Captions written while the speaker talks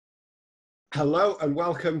Hello and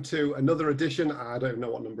welcome to another edition, I don't know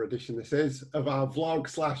what number edition this is, of our vlog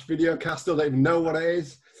slash video cast. I don't even know what it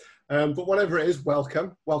is, but whatever it is,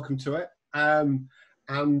 welcome to it. And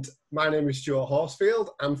my name is Stuart Horsfield,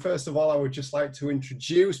 and first of all I would just like to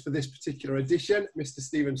introduce for this particular edition Mr.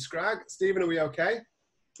 Stephen Scragg. Stephen, are we okay?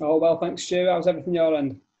 Oh well, thanks Stu. How's everything your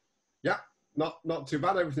end? Yeah, not too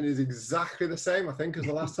bad. Everything is exactly the same, I think, as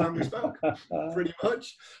the last time we spoke. Pretty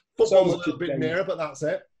much. Football's a little bit nearer, but that's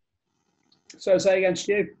it. So say again,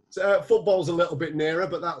 Stu. Football's a little bit nearer,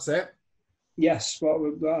 but that's it. Yes, we're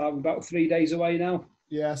about 3 days away now.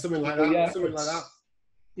 Yeah, something like that. Yeah, something like that.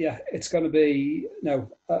 Yeah, it's going to be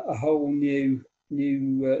a whole new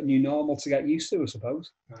normal to get used to, I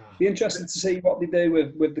suppose. Be interested to see what they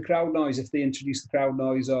do with the crowd noise, if they introduce the crowd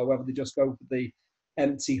noise or whether they just go for the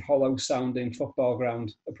empty, hollow sounding football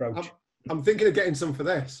ground approach. I'm thinking of getting some for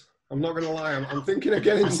this. I'm not going to lie. I'm thinking of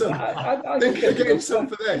getting some. I'm thinking of getting some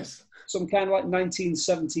for this. Some kind of like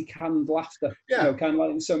 1970 canned laughter. Yeah. Kind of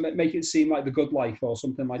like, so make it seem like The Good Life or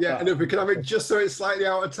something like that. Yeah, and if we can have it just so it's slightly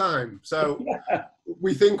out of time. So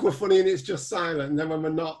we think we're funny and it's just silent. And then when we're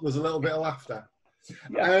not, there's a little bit of laughter.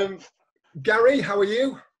 Yeah. Gary, how are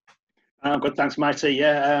you? I'm good, thanks, matey.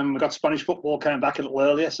 Yeah, we got Spanish football coming back a little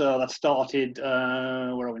earlier. So that started,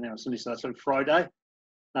 where are we now? Sunday, so that's Friday.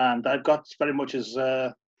 And they've got very much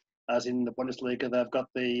as in the Bundesliga, they've got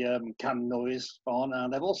the cam noise on,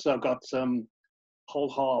 and they've also got whole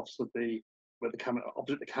halves of where the camera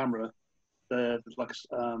opposite the camera. There's like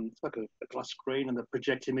it's like a glass screen, and they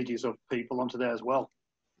project images of people onto there as well.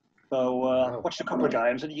 So I watched a couple of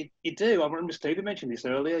games, and you do. I remember Stevie mentioned this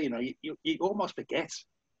earlier. You know, you almost forget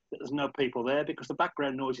that there's no people there because the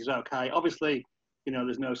background noise is okay. Obviously, you know,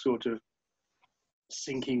 there's no sort of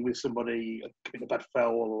syncing with somebody committing a bad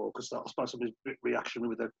foul, or because I suppose somebody's reaction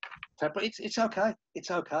with a tap, but it's okay. It's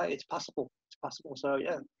okay. It's passable. So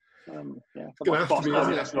yeah,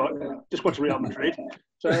 just watch Real Madrid.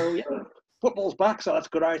 So yeah, football's back, so that's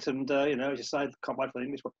great. And you know, as you say, can't wait for the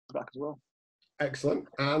English football's back as well. Excellent.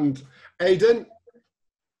 And Aidan,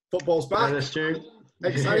 football's back. Hi, Stu.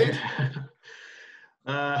 Excited?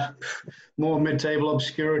 More mid-table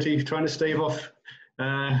obscurity, trying to stave off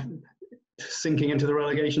sinking into the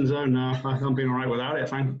relegation zone now. I'm being all right without it,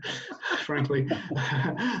 frankly.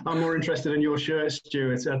 I'm more interested in your shirt,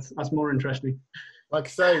 Stu. That's more interesting. Like I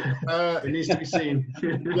say, it needs to be seen.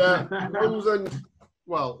 Yeah, mums and,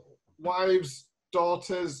 well, wives,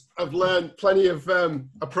 daughters have learned plenty of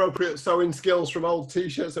appropriate sewing skills from old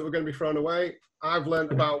T-shirts that were going to be thrown away. I've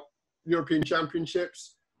learned about European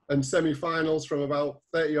Championships and semi-finals from about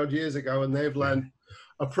 30-odd years ago, and they've learned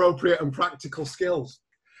appropriate and practical skills.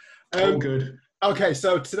 Good. Okay,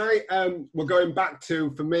 so tonight we're going back to,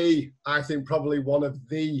 for me, I think probably one of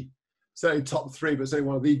the, certainly top three, but certainly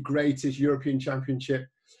one of the greatest European Championship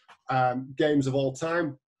games of all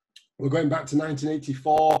time. We're going back to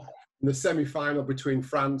 1984, the semi-final between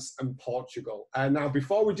France and Portugal. And now,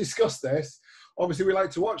 before we discuss this, obviously we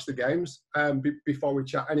like to watch the games before we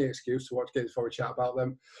chat, any excuse to watch games before we chat about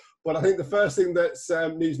them. But I think the first thing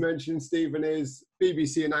that needs mentioning, Stephen, is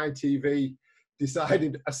BBC and ITV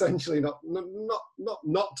decided essentially not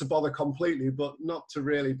to bother completely, but not to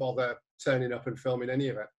really bother turning up and filming any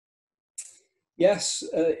of it. Yes,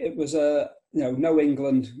 it was no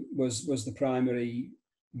England was the primary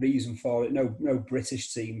reason for it. No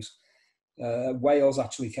British teams. Wales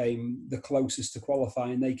actually came the closest to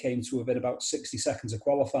qualifying. They came to within about 60 seconds of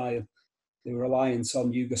qualifying. They were reliant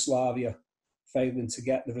on Yugoslavia failing to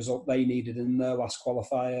get the result they needed in their last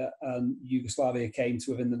qualifier, and Yugoslavia came to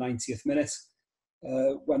within the 90th minute.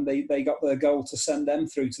 When they got their goal to send them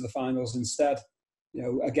through to the finals instead. You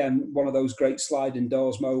know, again, one of those great sliding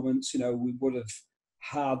doors moments. You know, we would have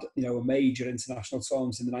had, you know, a major international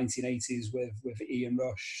tournament in the 1980s with Ian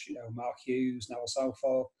Rush, you know, Mark Hughes, Noel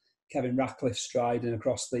Southall, Kevin Ratcliffe striding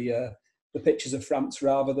across the pitches of France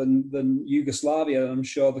rather than Yugoslavia. And I'm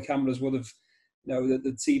sure the cameras would have, you know,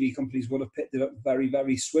 the TV companies would have picked it up very,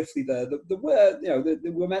 very swiftly there. They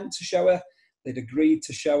were meant to show it. They'd agreed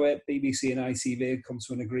to show it. BBC and ITV had come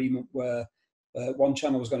to an agreement where one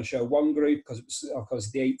channel was going to show one group because it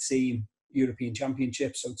was the 8-team European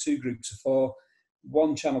Championship, so 2 groups of 4.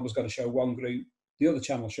 One channel was going to show one group. The other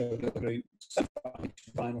channel showed the other group,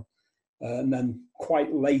 final. And then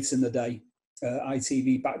quite late in the day,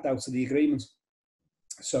 ITV backed out of the agreement.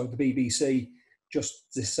 So the BBC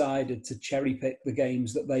just decided to cherry pick the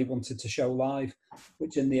games that they wanted to show live,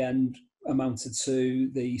 which in the end amounted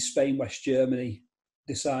to the Spain-West Germany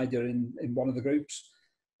decider in one of the groups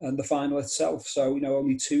and the final itself. So, you know,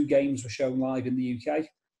 only 2 games were shown live in the UK.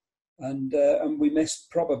 And we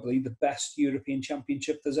missed probably the best European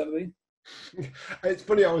Championship there's ever been. It's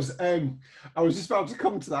funny. I was just about to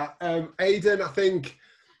come to that. Aidan, I think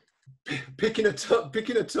picking a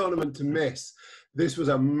tournament to miss. This was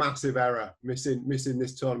a massive error. Missing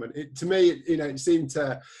this tournament. To me, it seemed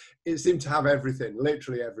to have everything,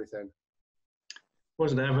 literally everything.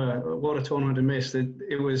 Wasn't ever what a tournament to miss.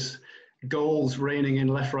 It was goals raining in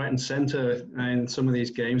left, right, and centre in some of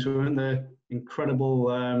these games. We weren't there.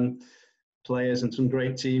 Incredible players and some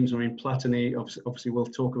great teams. I mean, Platini, obviously we'll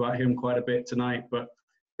talk about him quite a bit tonight, but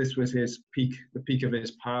this was his peak, the peak of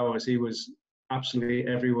his powers. He was absolutely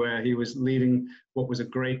everywhere. He was leading what was a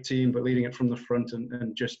great team, but leading it from the front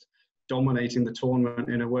and just dominating the tournament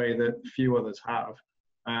in a way that few others have.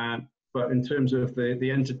 But in terms of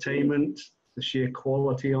the entertainment, the sheer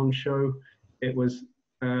quality on show, it was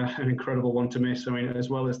an incredible one to miss. I mean, as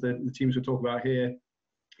well as the teams we talk about here,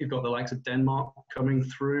 you've got the likes of Denmark coming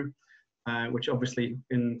through, which obviously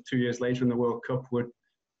in 2 years later in the World Cup would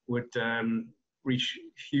reach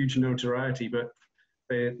huge notoriety. But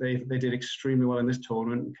they did extremely well in this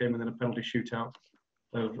tournament and came within a penalty shootout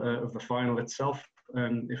of the final itself.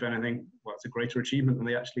 If anything, well, it's a greater achievement than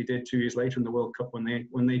they actually did 2 years later in the World Cup when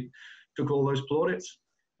they took all those plaudits.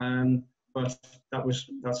 But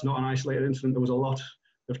that's not an isolated incident. There was a lot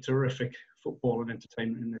of terrific football and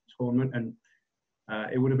entertainment in the tournament, and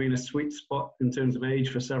it would have been a sweet spot in terms of age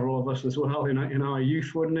for several of us as well in our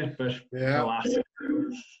youth, wouldn't it? But yeah, alas.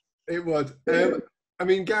 It would. I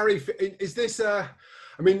mean, Gary, is this? I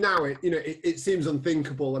mean, now it seems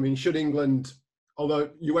unthinkable. I mean, should England, although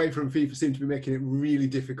UEFA and FIFA seem to be making it really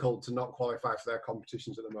difficult to not qualify for their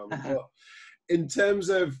competitions at the moment, but in terms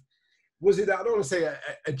of, was it? I don't want to say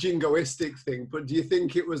a jingoistic thing, but do you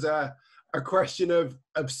think it was a question of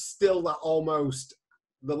still that almost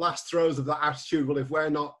the last throes of that attitude? Well, if we're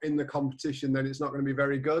not in the competition, then it's not going to be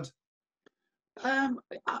very good. Do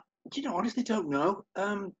you know? Honestly, don't know.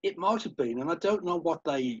 It might have been, and I don't know what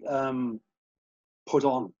they put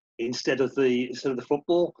on instead of the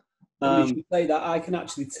football. If you say that, I can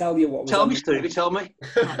actually tell you what was Tell on me, Stevie. Tell me.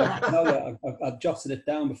 No, I've jotted it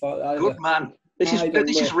down before. Good man. This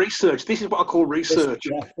is research. This is what I call research.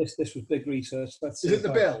 This was big research. Let's is it the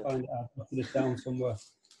bill? I've jotted it down somewhere.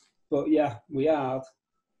 But yeah, we had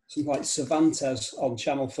something like Cervantes on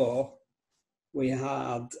Channel 4. We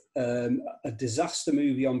had a disaster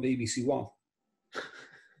movie on BBC One.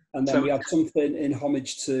 And then we had something in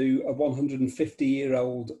homage to a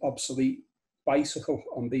 150-year-old obsolete bicycle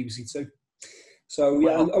on BBC Two. So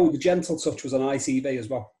yeah, and the Gentle Touch was on ITV as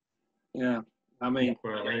well. Yeah, I mean,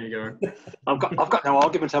 well, there you go. I've got no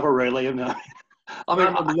argument ever really. I mean,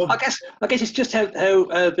 I guess it's just how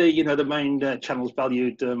the main channels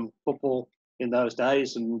valued football in those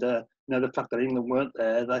days, and the fact that England weren't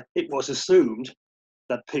there, that it was assumed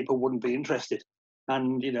that people wouldn't be interested.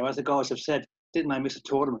 And as the guys have said, didn't they miss a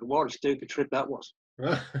tournament? What a stupid trip that was.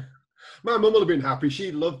 My mum would have been happy.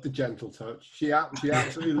 She loved the Gentle Touch. She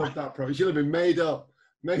absolutely loved that program. She'll have been made up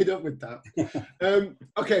with that.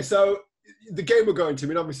 Okay, so the game we're going to, I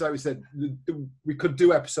mean, obviously, like we said, we could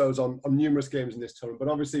do episodes on numerous games in this tournament, but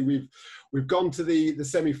obviously we've gone to the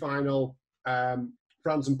semi-final,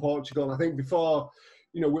 France and Portugal. And I think before,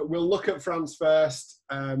 we'll look at France first.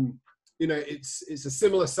 It's a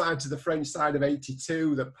similar side to the French side of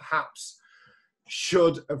 '82 that perhaps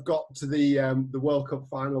should have got to the World Cup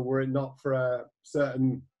final were it not for a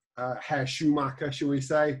certain Herr Schumacher, shall we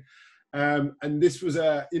say. And this was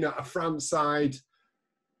a France side.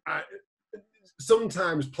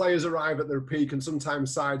 Sometimes players arrive at their peak and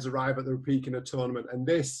sometimes sides arrive at their peak in a tournament. And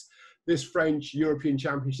this French European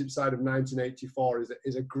Championship side of 1984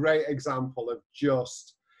 is a great example of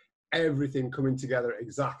just everything coming together at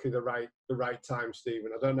exactly the right time,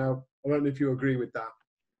 Stephen. I don't know if you agree with that.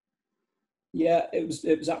 Yeah, it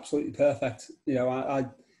was absolutely perfect. I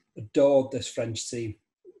adored this French team.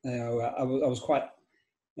 I was quite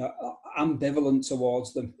ambivalent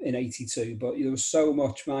towards them in '82, but there was so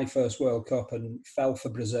much my first World Cup and fell for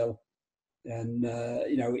Brazil, and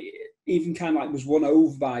even kind of like was won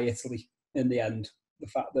over by Italy in the end. The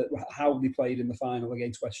fact that how they played in the final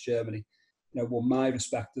against West Germany, won my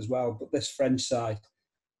respect as well. But this French side,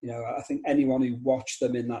 I think anyone who watched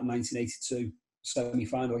them in that 1982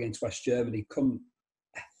 semi-final against West Germany couldn't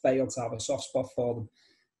fail to have a soft spot for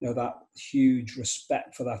them. That huge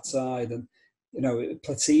respect for that side, and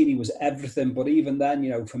Platini was everything. But even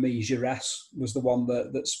then, for me, Giresse was the one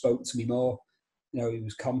that spoke to me more. He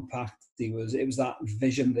was compact. It was that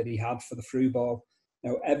vision that he had for the through ball.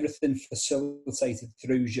 Everything facilitated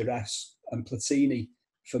through Giresse, and Platini.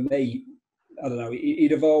 For me, I don't know. He'd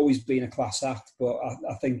have always been a class act, but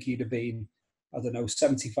I think he'd have been,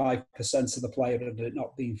 75% of the player had it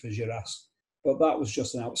not been for Giresse. But that was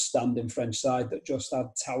just an outstanding French side that just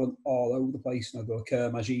had talent all over the place. You know, the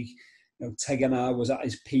Cœur Magique, you know, Tigana was at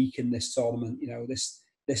his peak in this tournament. You know, this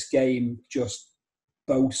game just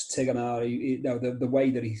boasts Tigana. You know, the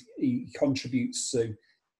way that he contributes to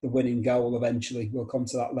the winning goal eventually. We'll come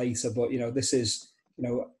to that later. But, you know, this is, you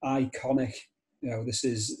know, iconic. You know, this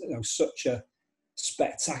is, you know, such a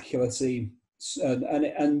spectacular team.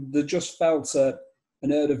 And they just felt an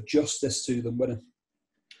air of justice to them winning.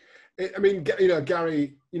 I mean, you know,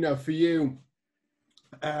 Gary, you know, for you,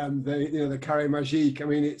 the Carré Magique. I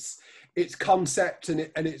mean, its concept and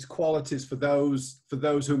its qualities for those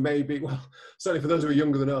who may be, well, certainly for those who are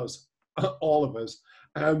younger than us, all of us.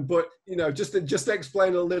 But you know, just to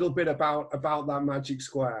explain a little bit about that Magic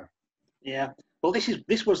Square. Yeah, well,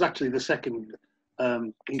 this was actually the second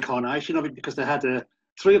incarnation of it, because they had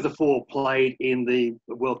 3 of the 4 played in the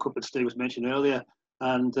World Cup that Steve was mentioned earlier.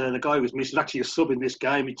 And the guy who was missing, actually a sub in this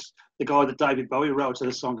game. It's the guy that David Bowie wrote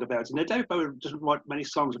a song about. And David Bowie doesn't write many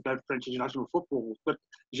songs about French international football, but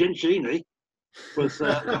Jean Genie was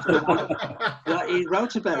the one that he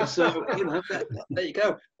wrote about. So, you know, there you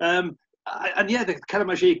go. And yeah, the Carré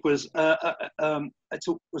Magique was a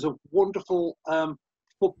wonderful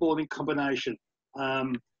footballing combination.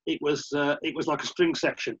 It was like a string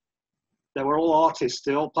section. They were all artists.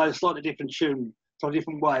 They all played a slightly different tune, a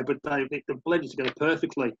different way, but they blended together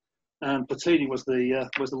perfectly. Platini was the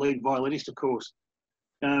lead violinist, of course.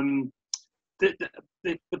 But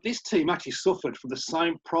this team actually suffered from the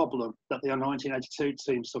same problem that the 1982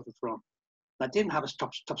 team suffered from. They didn't have a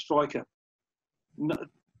top striker.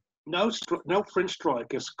 No French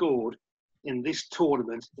striker scored in this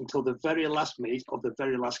tournament until the very last minute of the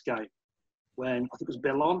very last game, when I think it was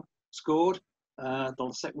Bellon scored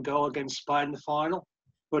the second goal against Spain in the final.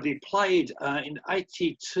 But he played in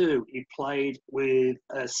 '82. He played with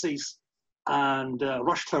Cisse and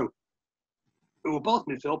Rocheteau, who were both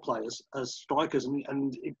midfield players as strikers,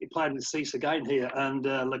 and he played with Cisse again here, and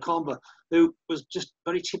Lecombe, who was just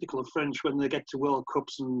very typical of French when they get to World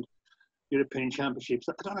Cups and European Championships.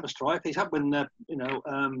 They don't have a striker. He's had when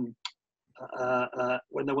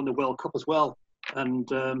when they won the World Cup as well, and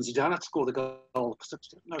Zidane had scored the goal because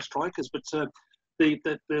no strikers, but. The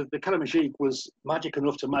Carré Magique was magic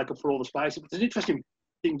enough to make up for all the space. But there's an interesting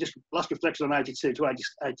thing, just last reflection on 82 to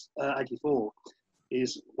 84,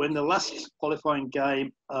 is when the last qualifying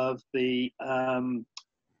game of the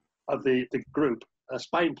group,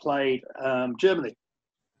 Spain played Germany,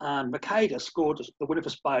 and Makeda scored the winner for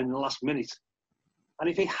Spain in the last minute. And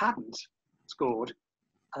if he hadn't scored,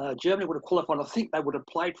 Germany would have qualified. I think they would have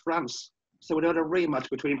played France. So we would have had a rematch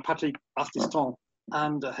between Patrick Bastistton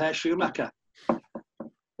and Herr Schumacher.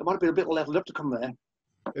 There might have been a bit leveled up to come there.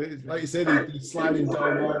 Like you said, the sliding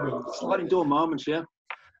door moments. Sliding door moments, yeah.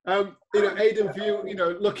 You know, Aidan, for you, you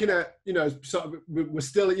know, looking at, you know, sort of, we're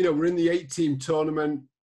still, you know, we're in the 8-team tournament.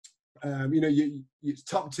 You know, you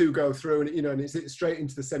top 2 go through, and you know, and it's straight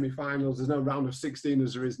into the semi-finals. There's no round of 16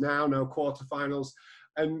 as there is now, no quarterfinals.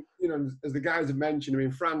 And you know, as the guys have mentioned, I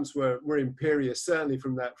mean, France were imperious, certainly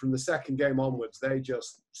from the second game onwards. They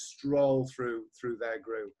just strolled through their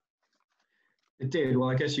group. It did. Well,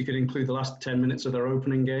 I guess you could include the last 10 minutes of their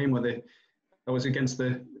opening game, where that was against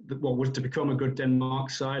the what was to become a good Denmark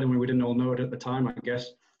side, and we didn't all know it at the time, I guess,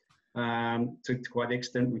 to quite the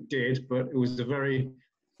extent we did. But it was a very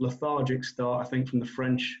lethargic start, I think, from the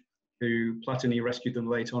French, who Platini rescued them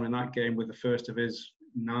late on in that game with the first of his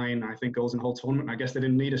 9, I think, goals in the whole tournament. I guess they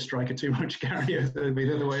didn't need a striker too much, Gary. That'd be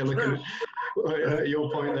the other way of looking at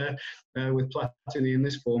your point there with Platini in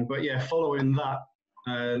this form. But yeah, following that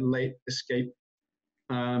late escape,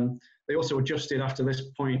 they also adjusted after this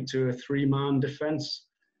point to a 3-man defence,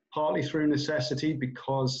 partly through necessity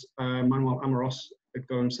because Manuel Amoros had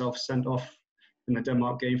got himself sent off in the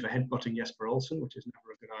Denmark game for headbutting Jesper Olsen, which is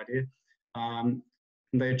never a good idea.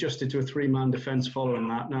 And they adjusted to a 3-man defence following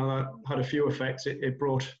that. Now that had a few effects. It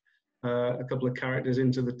brought a couple of characters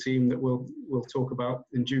into the team that we'll talk about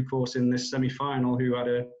in due course in this semi-final, who had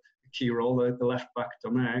a key role, the left back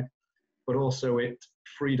Domergue, but also it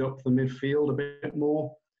freed up the midfield a bit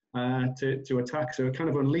more to attack. So it kind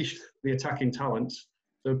of unleashed the attacking talents.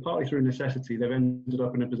 So partly through necessity, they've ended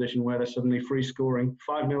up in a position where they're suddenly free scoring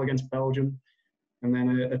 5-0 against Belgium, and then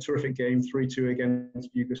a terrific game 3-2 against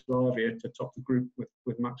Yugoslavia to top the group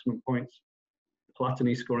with maximum points.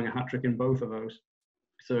 Platini scoring a hat-trick in both of those.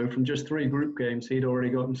 So from just 3 group games, he'd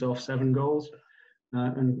already got himself 7 goals,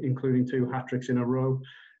 and including 2 hat-tricks in a row.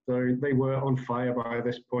 So they were on fire by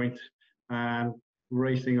this point,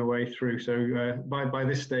 racing away through. So by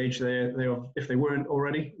this stage, they if they weren't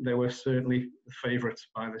already, they were certainly the favourites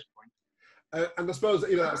by this point. And I suppose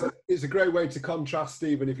it's a great way to contrast,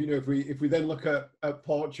 Stephen. If if we then look at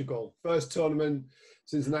Portugal, first tournament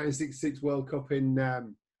since the 1966 World Cup in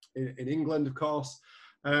England, of course.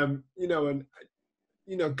 And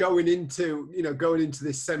going into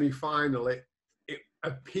this semi-final, it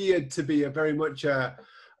appeared to be a very much a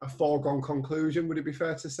foregone conclusion. Would it be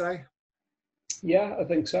fair to say? Yeah, I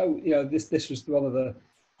think so. This was one of the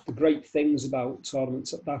great things about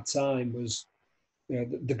tournaments at that time was,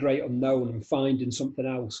 the great unknown and finding something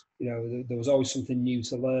else. There was always something new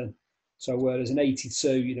to learn. So whereas in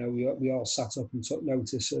 '82, we all sat up and took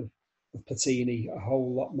notice of Platini a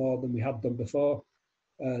whole lot more than we had done before.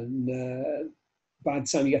 And by the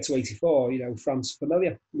time you get to '84, France are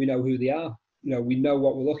familiar. We know who they are. We know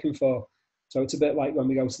what we're looking for. So it's a bit like when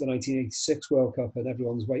we go to the 1986 World Cup and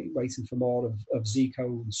everyone's waiting for more of Zico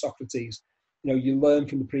and Socrates. You learn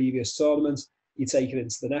from the previous tournament, you take it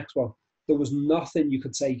into the next one. There was nothing you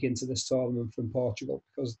could take into this tournament from Portugal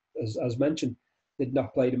because, as mentioned, they'd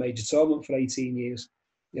not played a major tournament for 18 years.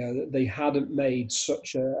 They hadn't made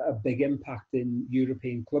such a big impact in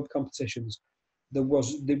European club competitions. They were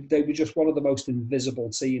just one of the most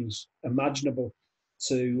invisible teams imaginable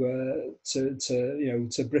to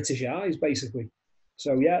British eyes, basically.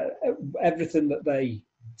 So yeah, everything that they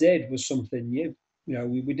did was something new.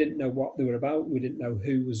 We didn't know what they were about. We didn't know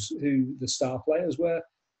who the star players were.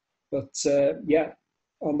 But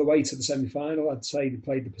on the way to the semi-final, I'd say they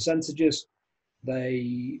played the percentages.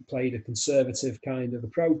 They played a conservative kind of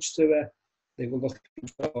approach to it. They were looking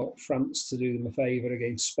for France to do them a favour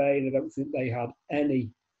against Spain. I don't think they had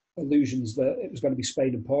any illusions that it was going to be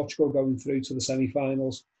Spain and Portugal going through to the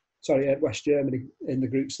semi-finals. West Germany in the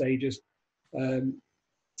group stages. By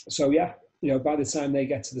the time they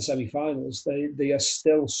get to the semi-finals, they are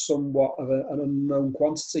still somewhat of an unknown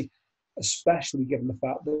quantity, especially given the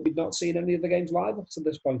fact that we've not seen any of the games live up to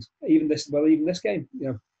this point. Even this game,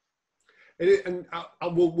 And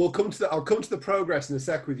we'll come to I'll come to the progress in a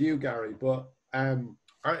sec with you, Gary. But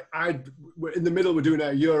we're in the middle. We're doing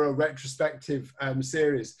a Euro retrospective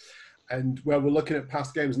series, and where we're looking at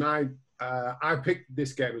past games. And I picked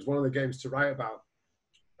this game as one of the games to write about.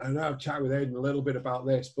 And I've chatted with Aidan a little bit about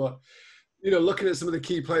this, but looking at some of the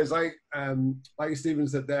key players, like Stephen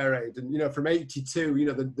said there, Aidan, from '82,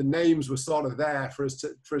 the names were sort of there for us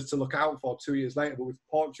to look out for 2 years later. But with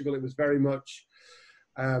Portugal, it was very much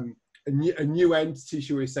a new entity,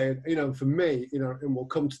 shall we say? For me, and we'll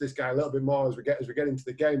come to this guy a little bit more as we get into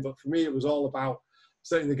the game. But for me, it was all about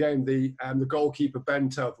certainly the game, the goalkeeper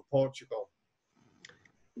Bento for Portugal.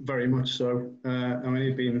 Very much so.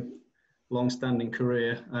 He'd been long-standing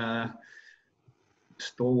career.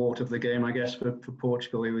 Stalwart of the game, I guess, for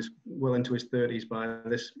Portugal. He was well into his 30s by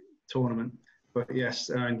this tournament. But yes,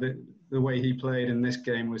 the way he played in this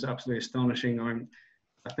game was absolutely astonishing.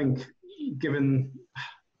 I think, given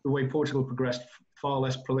the way Portugal progressed, far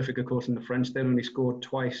less prolific, of course, than the French. They only scored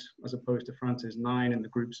twice, as opposed to France's 9 in the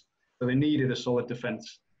groups. So they needed a solid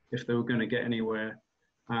defence if they were going to get anywhere.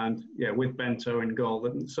 And with Bento in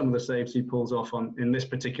goal, some of the saves he pulls off in this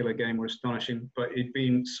particular game were astonishing. But he'd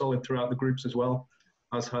been solid throughout the groups as well,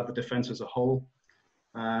 as had the defence as a whole.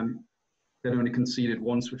 They'd only conceded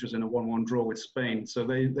once, which was in a 1-1 draw with Spain. So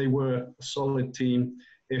they were a solid team,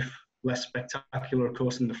 if less spectacular, of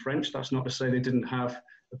course, than the French. That's not to say they didn't have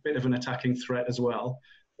a bit of an attacking threat as well.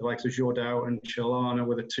 The likes of Jordão and Chalana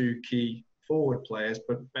were the two key forward players,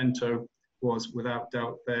 but Bento was without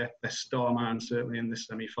doubt their star man, certainly in this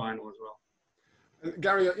semi-final as well.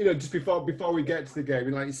 Gary, just before we get to the game,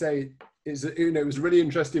 like you say, it was a really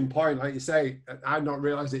interesting point. Like you say, I'd not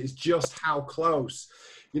realised it. It's just how close,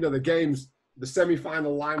 the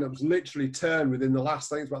semi-final lineups literally turned within the last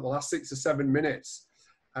 6 or 7 minutes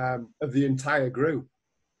of the entire group.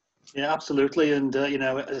 Yeah, absolutely. And,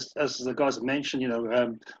 as the guys have mentioned,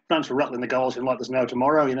 France were rattling the goals in like there's no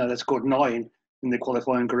tomorrow. They scored 9 in the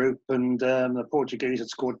qualifying group, and the Portuguese had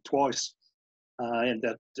scored twice. And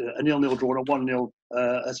a 0-0 draw and a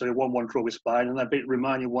 1-1 draw with Spain, and they beat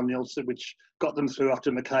Romania 1-0, which got them through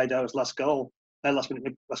after Macedo's last goal.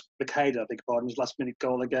 Macedo, his last minute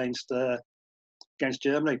goal against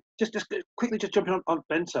Germany. Just quickly jumping on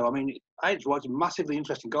Bento. Aidan's right, a massively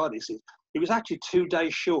interesting guy. This is. He was actually 2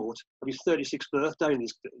 days short of his 36th birthday in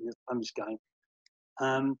this game,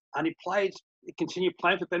 and he continued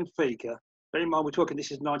playing for Benfica. Bear in mind, we're talking,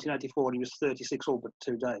 this is 1984, and he was 36 all but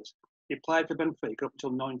 2 days. He played for Benfica up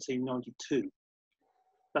until 1992.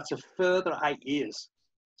 That's a further 8 years.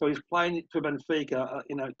 So he's playing for Benfica,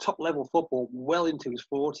 top-level football, well into his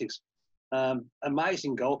 40s.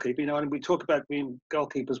 Amazing goalkeeper, and we talk about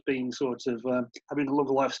goalkeepers being sort of having a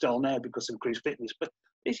longer lifestyle now because of increased fitness, but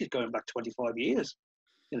this is going back 25 years.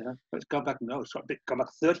 It's gone back. No, it's gone back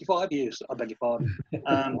 35 years. I beg your pardon.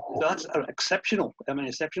 So that's an exceptional.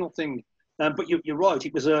 Exceptional thing. But you're right.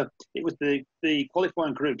 It was the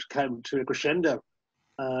qualifying groups came to a crescendo.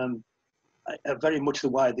 Very much the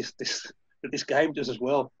way this game does as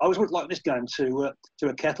well. I always would like this game to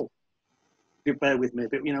a kettle. You bear with me,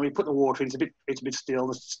 but we put the water in. It's a bit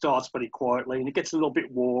still. It starts very quietly, and it gets a little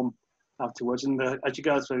bit warm afterwards. And as you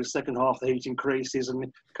go through the second half, the heat increases, and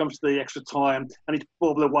it comes to the extra time, and it's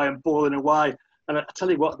bubbling away and boiling away. And I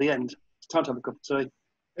tell you what, at the end, it's time to have a cup of tea.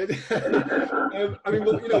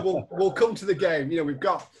 We'll come to the game. We've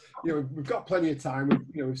got plenty of time.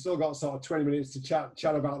 We've still got sort of 20 minutes to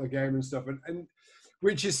chat about the game and stuff, and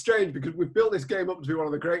which is strange because we've built this game up to be one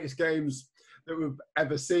of the greatest games that we've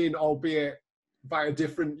ever seen, albeit via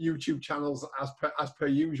different YouTube channels as per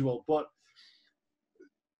usual. But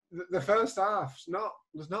the first half,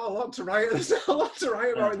 there's not a lot to write. There's not a lot to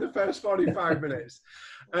write about in the first 45 minutes.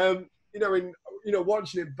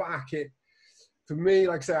 Watching it back, for me,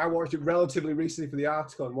 like I say, I watched it relatively recently for the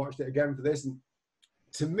article and watched it again for this. And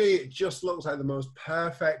to me, it just looks like the most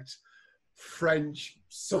perfect French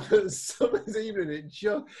summer's evening.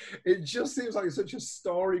 It just seems like such a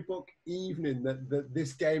storybook evening that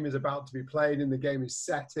this game is about to be played and the game is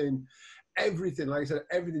set in. Everything, like I said,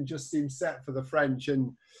 everything just seems set for the French.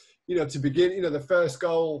 And, to begin, the first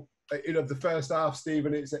goal, of the first half,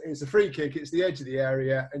 Stephen, it's a free kick. It's the edge of the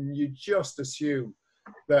area. And you just assume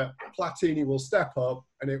that Platini will step up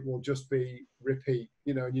and it will just be repeat,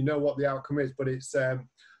 and you know what the outcome is, but it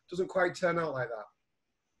doesn't quite turn out like that.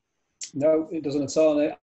 No, it doesn't at all.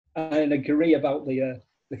 I agree about the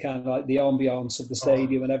kind of like the ambience of the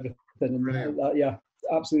stadium and everything. And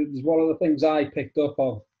absolutely. It's one of the things I picked up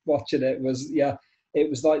on watching it was, it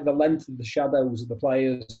was like the length of the shadows of the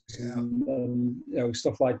players and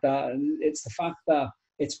stuff like that. And it's the fact that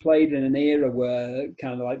it's played in an era where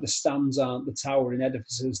kind of like the stands aren't the towering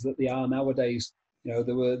edifices that they are nowadays. There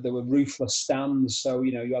were roofless stands, so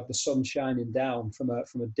you had the sun shining down from a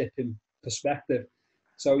dipping perspective.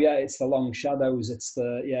 So it's the long shadows. It's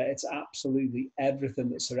it's absolutely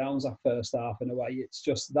everything that surrounds that first half in a way. It's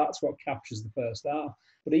just that's what captures the first half.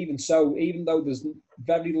 But even so, even though there's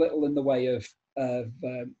very little in the way of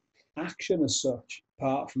action as such,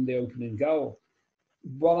 apart from the opening goal,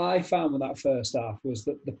 what I found with that first half was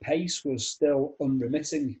that the pace was still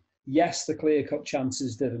unremitting. Yes, the clear-cut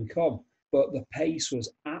chances didn't come, but the pace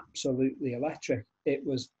was absolutely electric. It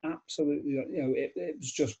was absolutely, it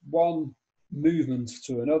was just one movement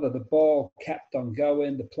to another. The ball kept on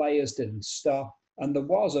going. The players didn't stop. And there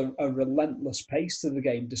was a relentless pace to the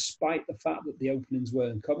game, despite the fact that the openings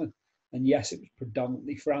weren't coming. And yes, it was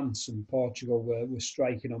predominantly France and Portugal were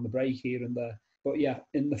striking on the break here and there. But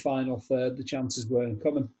in the final third, the chances weren't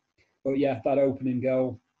coming. But that opening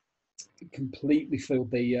goal completely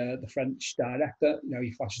fooled the French director.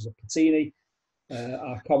 He flashes up Platini.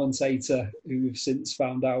 Our commentator, who we've since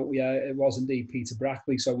found out, it was indeed Peter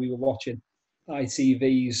Brackley. So we were watching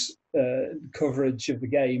ITV's coverage of the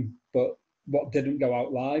game, but what didn't go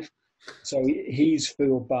out live. So he's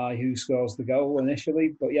fooled by who scores the goal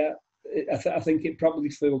initially. But I think it probably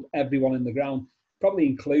fooled everyone in the ground, probably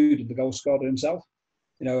including the goal scorer himself.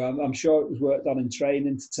 I'm sure it was worked on in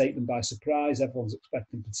training to take them by surprise. Everyone's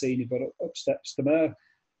expecting Platini, but up steps the Mer,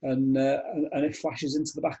 and it flashes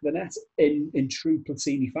into the back of the net in true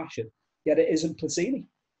Platini fashion. Yet it isn't Platini.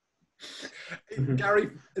 Gary,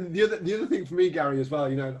 the other thing for me, Gary, as well, I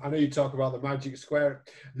know you talk about the magic square.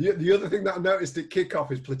 The other thing that I noticed at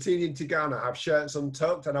kickoff is Platini and Tigana have shirts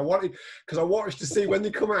untucked, and I watched to see when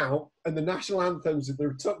they come out and the national anthems,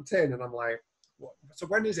 they're tucked in, and I'm like, what? So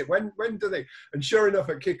when is it? When do they? And sure enough,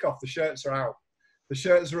 at kickoff, the shirts are out. The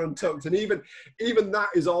shirts are untucked, and even that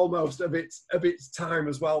is almost of its time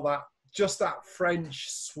as well. That just that French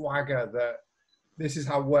swagger that this is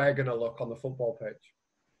how we're going to look on the football pitch.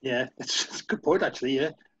 Yeah, that's a good point, actually, yeah.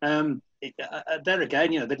 There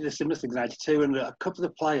again, they did a similar thing in 92, and a couple of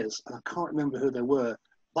the players, and I can't remember who they were,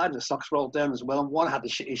 had the socks rolled down as well, and one had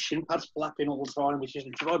his shin pads flapping all the time, which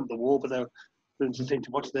isn't driving the wall, but they were doing something to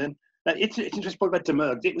watch then. It's interesting point about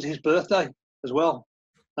Demergue. It was his birthday as well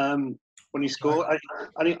when he scored.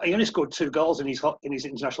 And he only scored 2 goals in his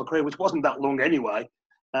international career, which wasn't that long anyway.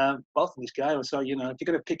 Both in this game. So, if you're going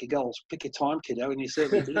to pick your goals, pick your time, kiddo, and you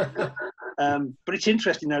certainly did. But it's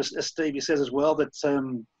interesting, as Stevie says as well, that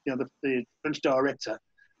the French director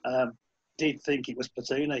did think it was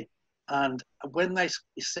Platini, and when his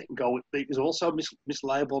second goal, it was also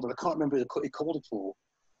mislabeled, and I can't remember who he called it for.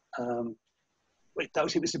 It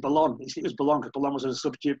was Ballon. It was Ballon, because Ballon was a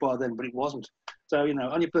substitute by then, but it wasn't. So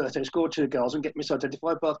on your birthday, score 2 goals and get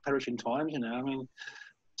misidentified, both perish in times.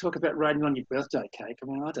 talk about raining on your birthday cake. I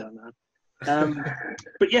mean, I don't know.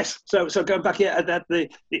 But yes, so going back here, there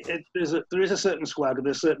is a certain swagger,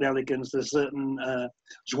 there's certain elegance, there's certain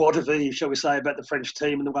joie de vivre, shall we say, about the French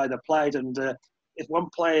team and the way they played. And if one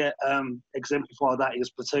player exemplified that,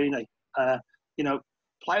 is Platini. You know,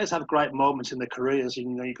 players have great moments in their careers. You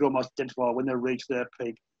know, you can almost identify when they reach their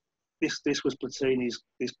peak. This was Platini's.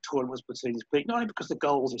 This tournament was Platini's peak, not only because the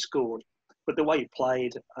goals he scored, but the way he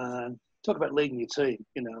played. Talk about leading your team.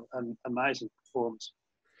 You know, amazing performance.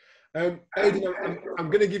 Aidan, I'm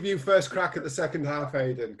going to give you first crack at the second half,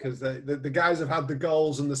 Aidan, because the guys have had the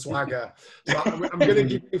goals and the swagger. So I'm going to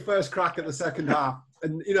give you first crack at the second half.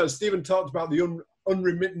 And, you know, Stephen talked about the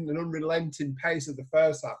unremitting and unrelenting pace of the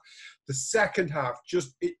first half. The second half,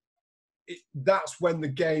 that's when the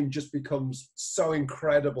game just becomes so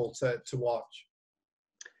incredible to watch.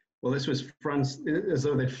 Well, this was France, as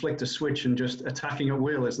though they'd flicked a switch and just attacking at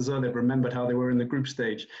will. It's as though they'd remembered how they were in the group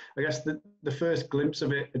stage. I guess the first glimpse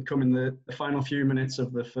of it had come in the final few minutes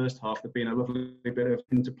of the first half. There'd been a lovely bit of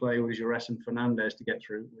interplay with Giresse and Fernandez to get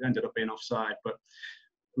through. It ended up being offside, but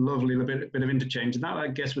lovely bit of interchange. And that, I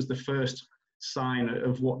guess, was the first sign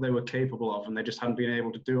of what they were capable of, and they just hadn't been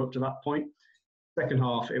able to do up to that point. Second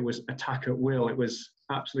half, it was attack at will. It was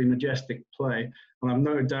absolutely majestic play. And I've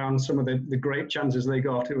noted down some of the great chances they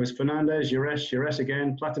got. It was Fernandez, Giresse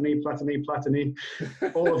again, Platini,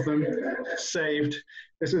 all of them saved.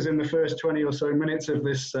 This was in the first 20 or so minutes of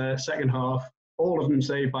this second half. All of them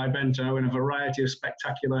saved by Bento in a variety of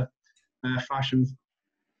spectacular fashions.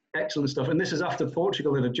 Excellent stuff. And this is after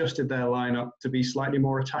Portugal had adjusted their lineup to be slightly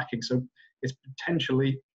more attacking. So it's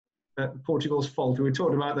potentially Portugal's fault. We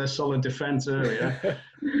talked about their solid defence earlier.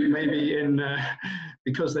 Maybe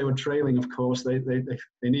because they were trailing, of course, they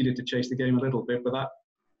needed to chase the game a little bit, but that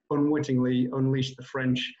unwittingly unleashed the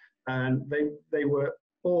French, and they were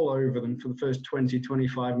all over them for the first 20,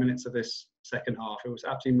 25 minutes of this second half. It was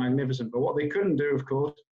absolutely magnificent. But what they couldn't do, of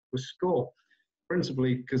course, was score,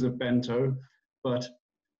 principally because of Bento, but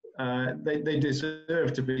they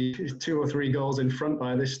deserved to be 2 or 3 goals in front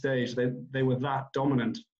by this stage. They were that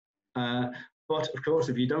dominant. But of course,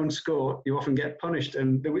 if you don't score, you often get punished.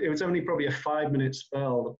 And it was only probably a 5-minute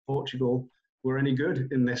spell that Portugal were any good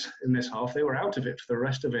in this half. They were out of it for the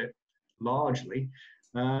rest of it, largely.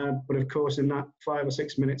 But of course, in that 5 or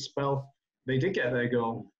 6 minute spell, they did get their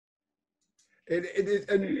goal. And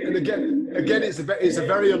again, it's a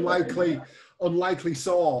very unlikely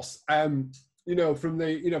source. You know, from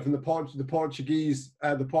the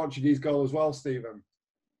Portuguese goal as well, Stephen.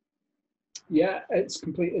 Yeah,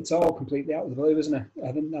 it's all completely out of the blue, isn't it?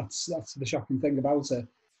 I think that's the shocking thing about it,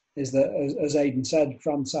 is that, as Aidan said,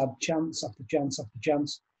 France had chance after chance after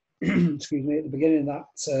chance, excuse me, at the beginning of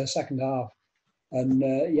that second half. And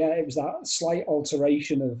it was that slight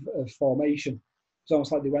alteration of formation. It's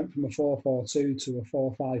almost like they went from a 4-4-2 to a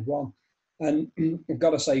 4-5-1. And I've got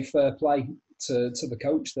to say fair play to the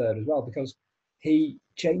coach there as well, because he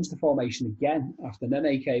changed the formation again after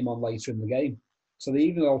Nene came on later in the game. So they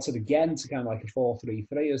even altered again to kind of like a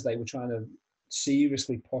 4-3-3 as they were trying to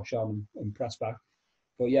seriously push on and press back.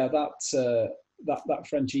 But yeah, that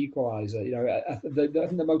French equaliser, you know, I think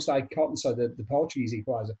the most iconic, so the Portuguese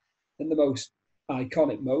equaliser, and the most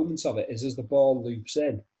iconic moments of it is as the ball loops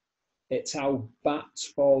in, it's how Bats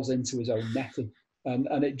falls into his own netting,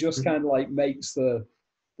 and it just kind of like makes the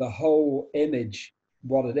whole image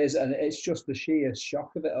what it is, and it's just the sheer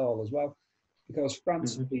shock of it all as well. Because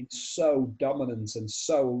France have been so dominant and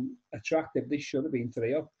so attractive, they should have been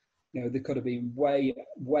 3-up. You know, they could have been way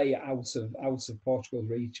out of Portugal's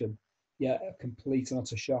reach, and yeah, a complete and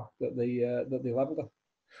utter shock that they levelled it.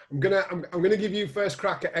 I'm gonna give you first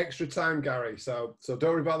crack at extra time, Gary. So don't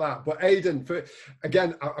worry about that. But Aidan,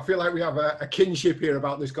 again, I feel like we have a kinship here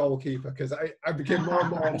about this goalkeeper, because I became more and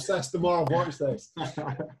more obsessed the more I've watched this.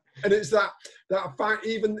 And it's that fact,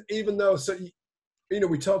 even though you know,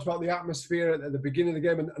 we talked about the atmosphere at the beginning of the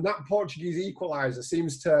game, and that Portuguese equaliser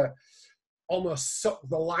seems to almost suck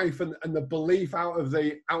the life and the belief out of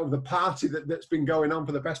the party that's been going on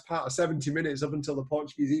for the best part of 70 minutes up until the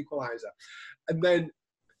Portuguese equaliser. And then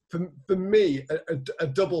for me, a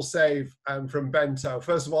double save from Bento.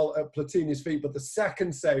 First of all, at Platini's feet, but the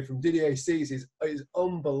second save from Didier Cisse is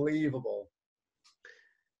unbelievable.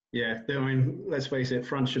 Yeah, I mean, let's face it,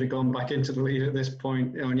 France should have gone back into the lead at this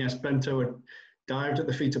point. You know, and yes, Bento had dived at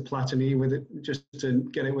the feet of Platini with it just to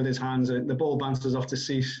get it with his hands. The ball bounces off to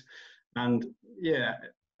Cisse, and yeah,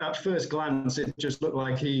 at first glance it just looked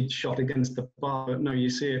like he shot against the bar, but no, you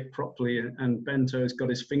see it properly, and Bento's got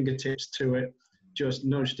his fingertips to it, just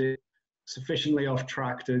nudged it sufficiently off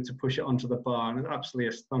track to push it onto the bar, and absolutely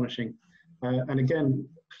astonishing. And again,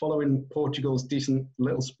 following Portugal's decent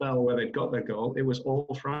little spell where they'd got their goal, it was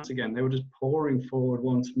all France again. They were just pouring forward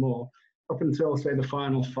once more up until, say, the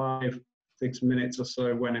final 5-6 minutes or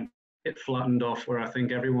so when it flattened off, where I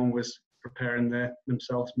think everyone was preparing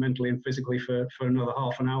themselves mentally and physically for another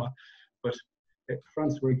half an hour. But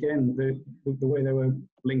France were, again, the way they were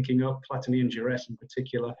linking up, Platini and Giresse in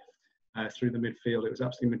particular, through the midfield, it was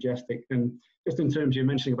absolutely majestic. And just in terms, you're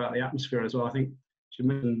mentioning about the atmosphere as well, I think you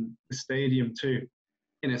mentioned the stadium too,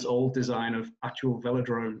 in its old design of actual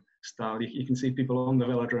velodrome style. You can see people on the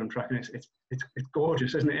velodrome track, and it's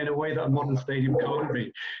gorgeous, isn't it? In a way that a modern stadium can't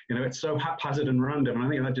be. You know, it's so haphazard and random, and I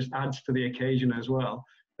think that just adds to the occasion as well.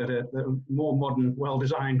 That a more modern,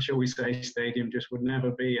 well-designed, shall we say, stadium just would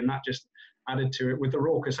never be, and that just added to it with the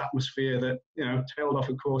raucous atmosphere that, you know, tailed off,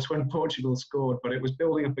 of course, when Portugal scored, but it was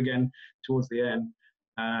building up again towards the end.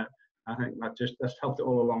 I think that's helped it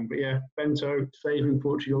all along. But yeah, Bento saving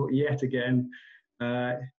Portugal yet again.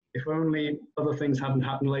 If only other things hadn't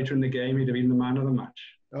happened later in the game, he'd have been the man of the match.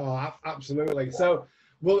 Oh, absolutely. So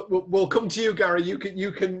we'll come to you, Gary. You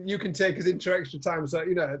can take us into extra time. So,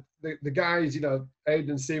 you know, the guys, you know, Aidan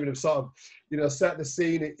and Stephen have sort of, you know, set the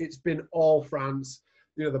scene. It's been all France.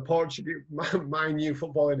 You know, the Portuguese, my new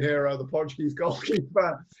footballing hero, the Portuguese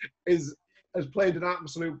goalkeeper, has played an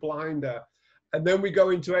absolute blinder. And then we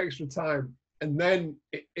go into extra time, and then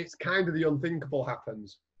it's kind of the unthinkable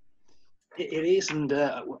happens. It is, and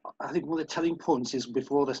I think one of the telling points is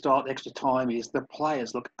before they start extra time is the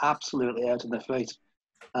players look absolutely out on their feet.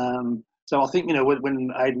 So I think, you know, when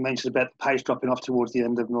Aidan mentioned about the pace dropping off towards the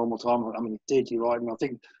end of normal time, I mean, it did, you're right, and I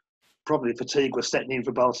think probably fatigue was setting in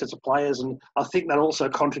for both sets of players, and I think that also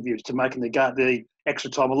contributed to making the extra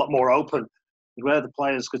time a lot more open, where the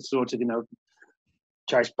players could sort of, you know,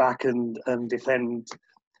 chase back and defend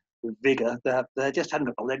with vigour. They just hadn't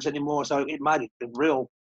got the legs anymore, so it made it real.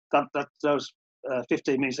 That those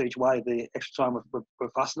 15 minutes each way, the extra time were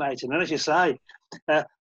fascinating. And as you say,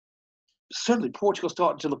 certainly Portugal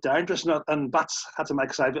started to look dangerous, and Bats had to make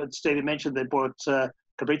a save. Stevie mentioned they brought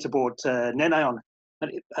Cabrita brought Nene on,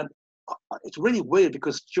 and it's really weird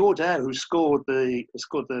because Jordão, who scored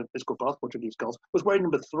both Portuguese goals, was wearing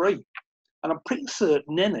number 3, and I'm pretty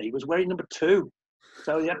certain Nene was wearing number 2.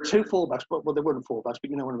 So he had 2 fullbacks, well, they weren't fullbacks, but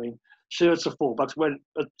you know what I mean. Shirts of fullbacks, went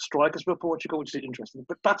strikers for Portugal, which is interesting.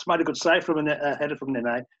 But Bats made a good save from a header from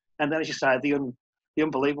Nene, and then, as you say, the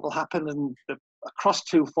unbelievable happened, and across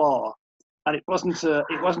too far, and it wasn't a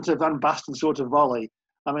Van Basten sort of volley.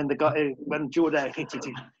 I mean, the guy, when Jordão hit it,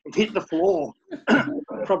 it hit the floor,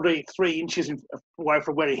 probably 3 inches away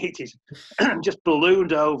from where he hit it, and just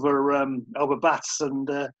ballooned over Bats,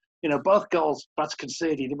 and. You know, both goals Bats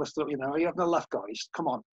conceded, he must have thought, you know, you have no left, guys. Come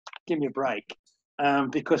on, give me a break.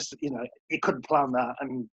 Because, you know, he couldn't plan that.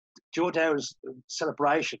 And Jordão's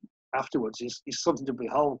celebration afterwards is something to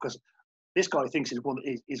behold, because this guy thinks he's won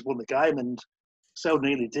the game, and so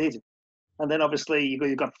nearly did. And then obviously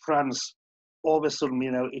you've got France. All of a sudden,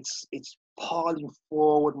 you know, it's piling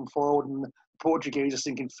forward, and the Portuguese are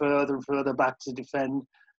sinking further and further back to defend, and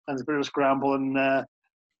there's a bit of a scramble, and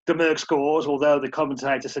Demerck scores, although the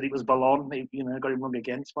commentator said it was Ballon. You know, got him wrong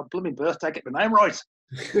again. It's my blooming birthday, get the name right.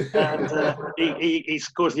 And he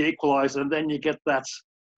scores the equaliser, and then you get that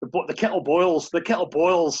the kettle boils. The kettle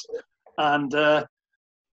boils, and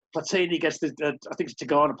Platini gets the. I think it's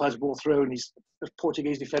Tigana plays the ball through, and the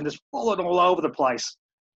Portuguese defenders falling all over the place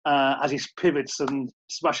as he pivots and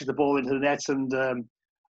smashes the ball into the net. And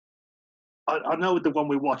I know the one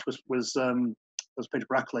we watched was Peter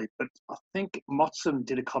Brackley, but I think Motson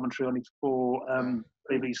did a commentary on it for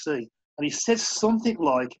BBC, and he says something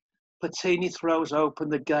like Platini throws open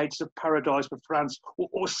the gates of paradise for France,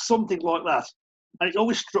 or something like that. And it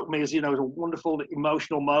always struck me as, you know, as a wonderful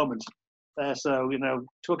emotional moment. So, you know,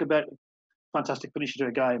 talk about fantastic finish to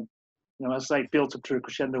a game. You know, as I say, built up to a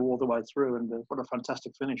crescendo all the way through, and what a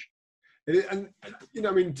fantastic finish. And you know,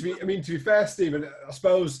 I mean, to be fair, Stephen, I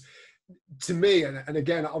suppose. To me, and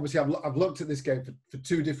again, obviously, I've looked at this game for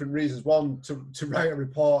 2 different reasons. One, to write a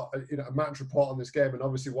report, you know, a match report on this game, and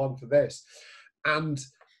obviously one for this. And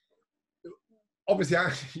obviously,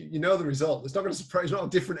 you know the result. It's not going to surprise. It's not a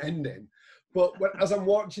different ending. But as I'm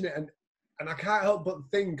watching it, and I can't help but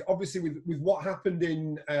think, obviously, with what happened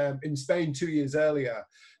in Spain 2 years earlier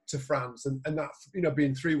to France, and that, you know,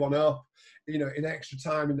 being 3-1 up, you know, in extra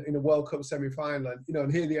time in a World Cup semi-final, and, you know,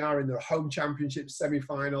 and here they are in their home championship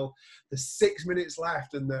semi-final. There's 6 minutes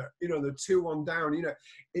left, and they're 2-1 down. You know,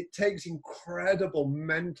 it takes incredible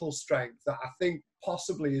mental strength that I think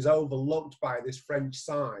possibly is overlooked by this French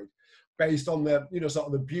side, based on the, you know, sort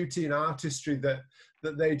of the beauty and artistry that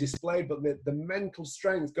that they displayed, but the mental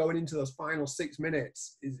strength going into those final 6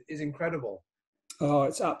 minutes is incredible. Oh,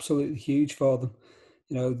 it's absolutely huge for them.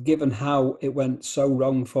 You know, given how it went so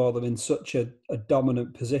wrong for them in such a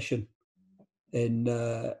dominant position in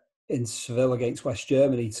Seville against West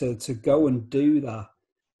Germany, to go and do that,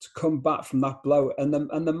 to come back from that blow, and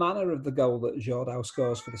the manner of the goal that Jordao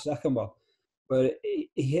scores for the second one, where he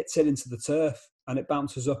hits it into the turf and it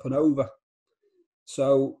bounces up and over.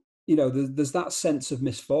 So, you know, there's that sense of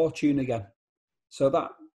misfortune again. So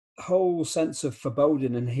that whole sense of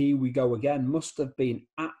foreboding and here we go again must have been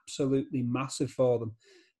absolutely massive for them.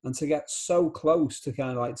 And to get so close to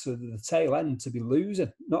kind of like to the tail end, to be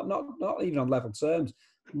losing, not even on level terms,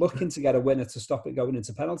 looking to get a winner to stop it going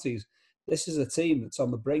into penalties. This is a team that's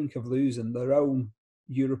on the brink of losing their own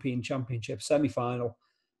European Championship semi-final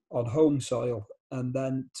on home soil, and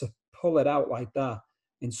then to pull it out like that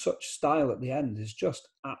in such style at the end is just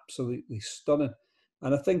absolutely stunning.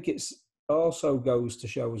 And I think it's also goes to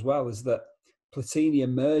show as well is that Platini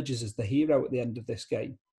emerges as the hero at the end of this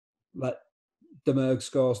game. Like Demerg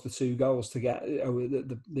scores the 2 goals to get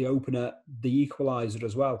the opener, the equaliser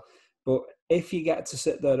as well. But if you get to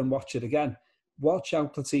sit there and watch it again, watch how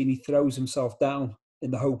Platini throws himself down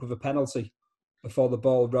in the hope of a penalty before the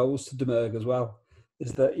ball rolls to Demerg as well.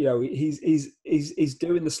 Is that, you know, he's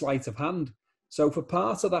doing the sleight of hand. So for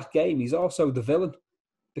part of that game, he's also the villain,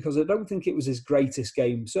 because I don't think it was his greatest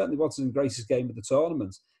game. Certainly wasn't his greatest game of the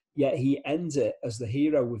tournament. Yet he ends it as the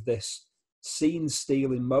hero with this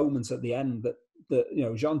scene-stealing moment at the end that you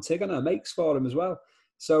know Jean Tigana makes for him as well.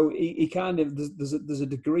 So he kind of there's a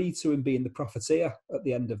degree to him being the profiteer at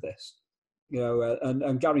the end of this. You know,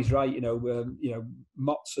 and Gary's right. You know,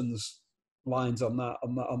 Motson's lines on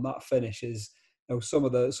that finish is, you know, some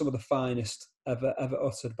of the finest ever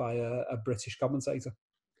uttered by a British commentator.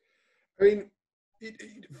 I mean,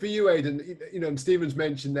 for you, Aidan, you know, and Stephen's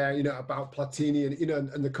mentioned there, you know, about Platini and, you know,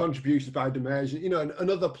 and the contributions by Demerg, you know,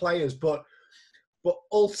 and other players, but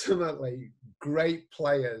ultimately, great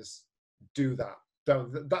players do that.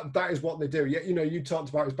 That is what they do. You know, you talked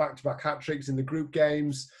about his back-to-back hat-tricks in the group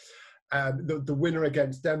games, the winner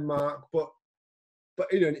against Denmark, but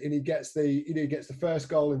you know, and he gets the first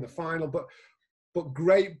goal in the final. But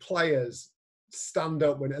great players stand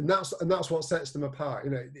up and that's what sets them apart.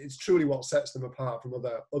 You know, it's truly what sets them apart from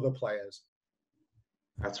other players.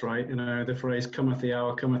 That's right. You know, the phrase "cometh the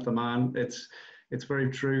hour, cometh the man." It's very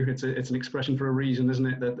true. It's an expression for a reason, isn't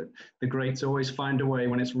it? That the greats always find a way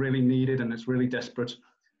when it's really needed and it's really desperate.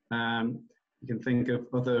 You can think of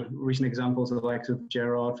other recent examples of the likes of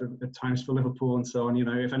Gerrard at times for Liverpool and so on. You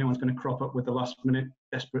know, if anyone's going to crop up with the last-minute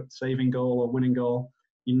desperate saving goal or winning goal,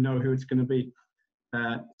 you know who it's going to be.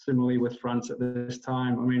 Similarly with France at this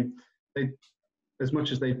time, I mean, as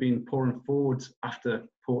much as they've been pouring forwards after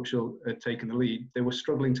Portugal had taken the lead, they were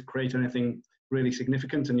struggling to create anything really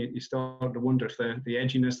significant, and you start to wonder if the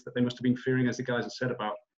edginess that they must have been fearing, as the guys have said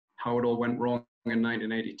about how it all went wrong in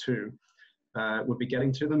 1982, would be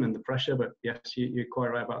getting to them, and the pressure. But yes, you're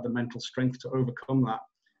quite right about the mental strength to overcome that.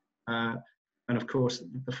 And of course,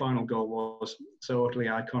 the final goal was so utterly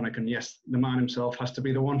iconic. And yes, the man himself has to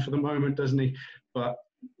be the one for the moment, doesn't he? But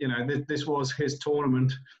you know, this was his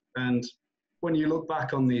tournament, and when you look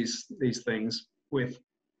back on these things with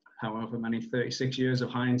however many 36 years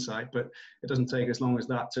of hindsight, but it doesn't take as long as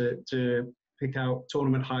that to pick out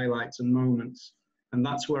tournament highlights and moments. And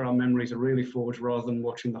that's where our memories are really forged rather than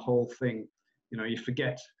watching the whole thing. You know, you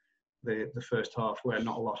forget the first half where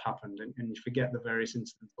not a lot happened, and you forget the various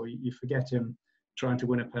incidents, or you forget him trying to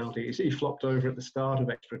win a penalty. He flopped over at the start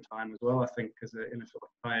of extra time as well, I think, because in a sort of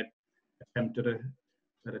tired attempt at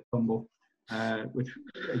a tumble, which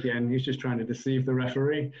again, he's just trying to deceive the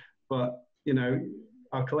referee. But, you know,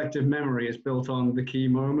 our collective memory is built on the key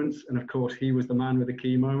moments, and of course he was the man with the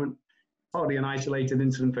key moment. Hardly an isolated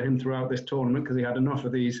incident for him throughout this tournament, because he had enough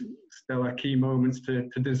of these stellar key moments to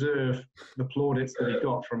deserve the plaudits that he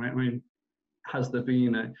got from it. I mean, has there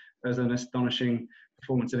been as an astonishing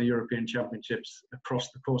performance in the European Championships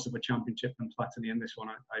across the course of a championship than Platini in this one?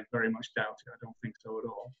 I very much doubt it. I don't think so at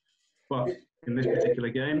all. But in this particular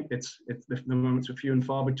game, it's the moments are few and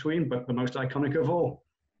far between, but the most iconic of all.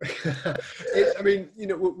 I mean, you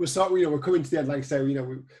know, we're coming to the end. Like I say, you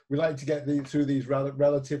know, we like to get through these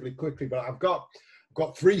relatively quickly, but I've got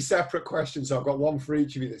 3 separate questions, so I've got one for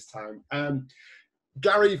each of you this time.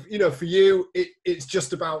 Gary, you know, for you, it's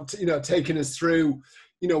just about, you know, taking us through,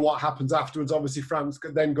 you know, what happens afterwards. Obviously, France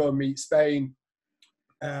could then go and meet Spain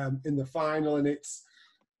in the final, and it's,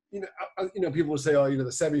 you know, people will say, oh, you know,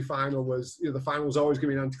 the semi-final was, you know, the final was always going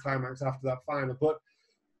to be an anticlimax after that final, but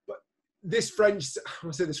this French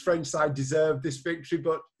side deserved this victory,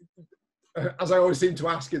 but as I always seem to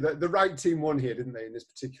ask you, the right team won here, didn't they, in this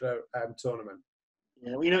particular tournament?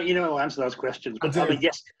 Yeah, well, you know, I'll answer those questions. But I mean,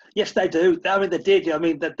 yes, they do. I mean, they did. I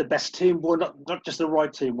mean, the best team won, not just the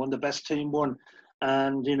right team won. The best team won,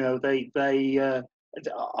 and you know, they.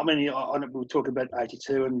 I mean, we were talking about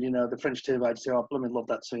 '82, and you know, the French team of '82. I blooming love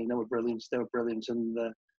that team. They were brilliant. And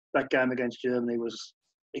that game against Germany was.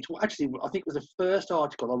 It's actually, I think, it was the first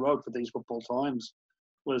article I wrote for these Football Times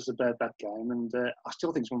was about that game, and I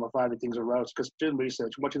still think it's one of my favourite things I wrote because doing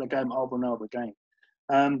research, watching the game over and over again.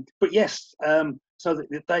 But yes, so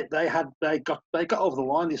they got over the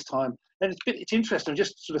line this time, and it's interesting. I'm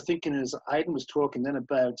just sort of thinking as Aidan was talking then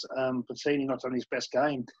about Platini not on his best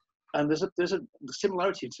game, and there's a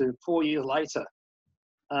similarity to 4 years later.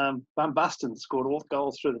 Van Basten scored all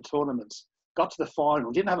goals through the tournament, got to the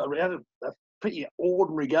final, had a pretty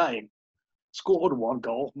ordinary game, scored one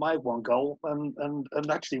goal, made one goal,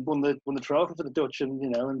 and actually won the trophy for the Dutch, and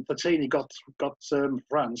you know, and Platini got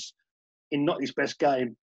France in not his best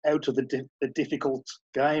game out of the difficult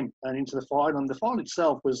game and into the final. And the final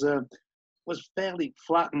itself was fairly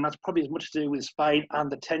flat, and that's probably as much to do with Spain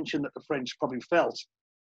and the tension that the French probably felt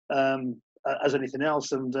as anything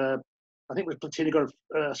else. And I think Platini got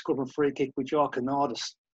a scored from free kick with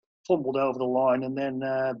Arcanardis fumbled over the line, and then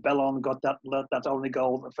Bellon got that only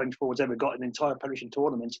goal that the French forwards ever got in the entire Parisian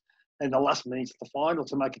tournament in the last minute of the final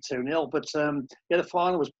to make it 2-0. But the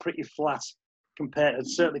final was pretty flat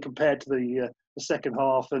certainly compared to the second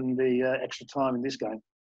half and the extra time in this game.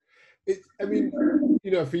 I mean,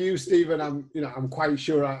 you know, for you, Stephen, I'm quite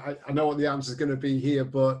sure I know what the answer is going to be here,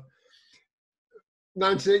 but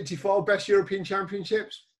 1984 best European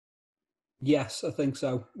Championships? Yes, I think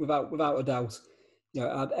so, without a doubt. You know,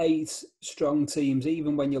 it had 8 strong teams.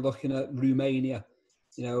 Even when you're looking at Romania,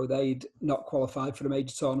 you know, they'd not qualified for a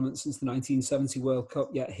major tournament since the 1970 World Cup.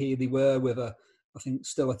 Yet here they were with I think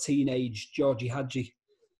still a teenage Georgie Hadji.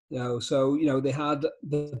 You know, so you know they had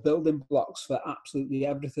the building blocks for absolutely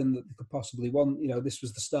everything that they could possibly want. You know, this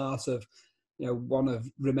was the start of, you know, one of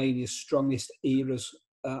Romania's strongest eras.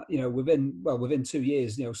 You know, within 2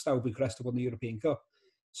 years, you know, Steaua Bucharest won the European Cup.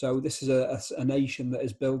 So this is a nation that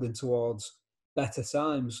is building towards better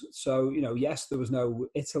times. So you know, yes, there was no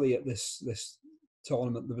Italy at this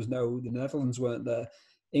tournament. There was the Netherlands weren't there.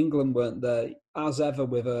 England weren't there. As ever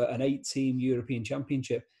with an 8-team European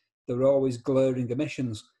Championship, there were always glaring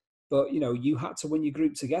omissions. But, you know, you had to win your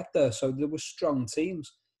group to get there. So there were strong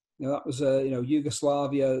teams. You know, that was, you know,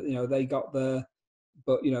 Yugoslavia, you know, they got there.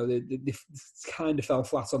 But, you know, they kind of fell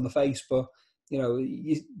flat on the face. But, you know,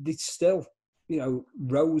 they still, you know,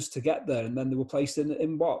 rose to get there. And then they were placed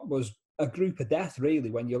in what was a group of death,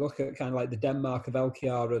 really, when you look at kind of like the Denmark of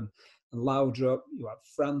Elkjær and Laudrup. You had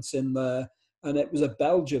France in there. And it was a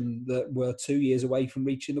Belgium that were 2 years away from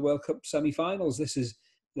reaching the World Cup semi-finals. This is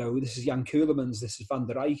Jan Keulemans, this is Van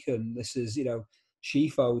der Eycken, this is, you know,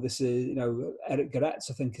 Schifo, this is, you know, Eric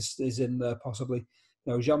Giresse, I think is in there possibly.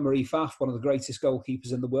 You know, Jean-Marie Pfaff, one of the greatest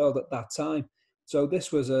goalkeepers in the world at that time. So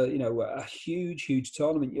this was a huge, huge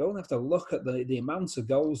tournament. You only have to look at the amount of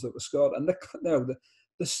goals that were scored and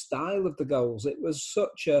the style of the goals. It was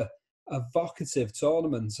such a evocative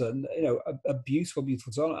tournament and, you know, a beautiful,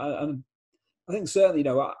 beautiful tournament. And I think certainly, you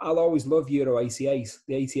know, I'll always love Euro 88.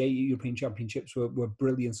 The 88 European Championships were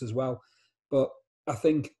brilliant as well. But I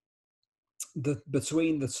think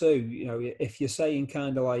between the two, you know, if you're saying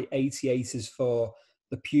kind of like 88 is for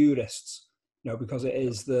the purists, you know, because it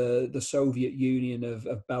is the Soviet Union of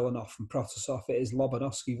Belanov and Protasov, it is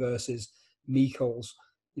Lobanovsky versus Michels,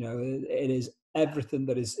 you know, it is everything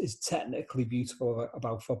that is technically beautiful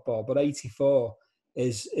about football. But 84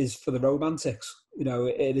 is for the romantics. You know,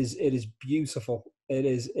 it is beautiful. It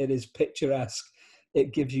is picturesque.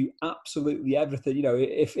 It gives you absolutely everything. You know,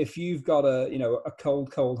 if you've got a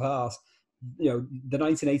cold heart, you know, the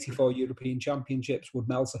 1984 European Championships would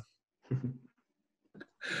melt it.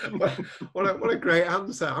 What a great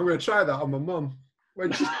answer. I'm going to try that on my mum.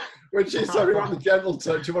 When she's talking about the gentle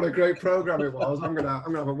touch and what a great programme it was, I'm gonna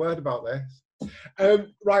have a word about this.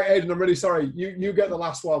 Right, Aidan, I'm really sorry. You get the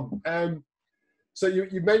last one. So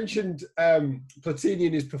you mentioned Platini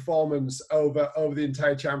and his performance over the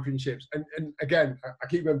entire championships, and again, I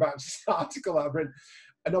keep going back to this article that I've written,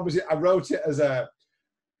 and obviously I wrote it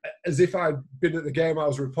as if I'd been at the game. I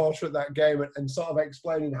was a reporter at that game, and sort of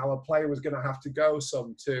explaining how a player was going to have to go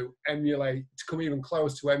some to come even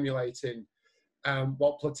close to emulating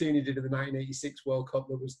what Platini did in the 1986 World Cup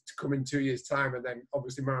that was to come in 2 years' time, and then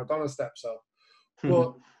obviously Maradona steps up.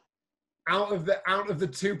 But out of the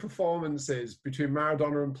two performances between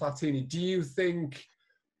Maradona and Platini, do you think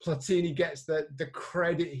Platini gets the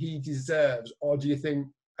credit he deserves, or do you think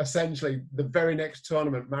essentially the very next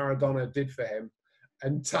tournament Maradona did for him,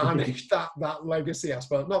 and tarnished that legacy, I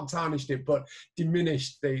suppose. Not tarnished it, but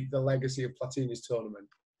diminished the legacy of Platini's tournament.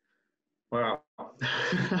 Wow.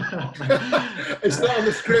 It's not on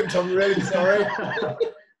the script, I'm really sorry.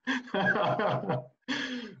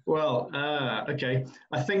 Well, okay.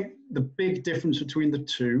 I think the big difference between the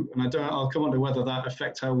two, and I'll come on to whether that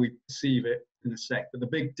affects how we perceive it in a sec, but the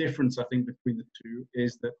big difference I think between the two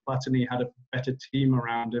is that Platini had a better team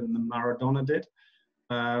around him than Maradona did.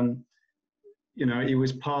 You know, he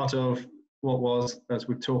was part of what was, as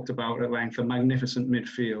we've talked about at length, a magnificent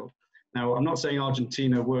midfield. Now, I'm not saying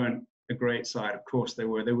Argentina weren't a great side. Of course they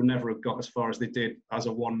were. They would never have got as far as they did as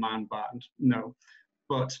a one-man band. No.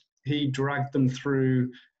 But he dragged them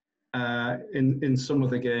through in some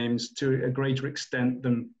of the games to a greater extent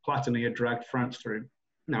than Platini had dragged France through.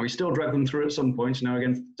 Now, he still dragged them through at some points, you know,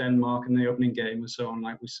 against Denmark in the opening game and so on,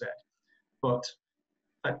 like we said. But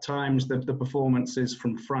at times, the performances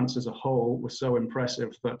from France as a whole were so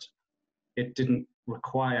impressive that it didn't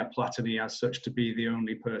require Platini as such to be the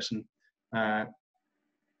only person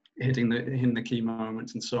hitting the key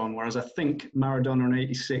moments and so on. Whereas I think Maradona in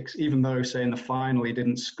 '86, even though, say, in the final he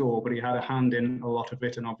didn't score, but he had a hand in a lot of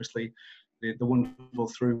it, and obviously the wonderful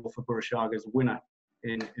through for Burruchaga's winner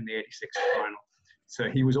in the '86 final. So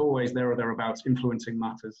he was always there or thereabouts, influencing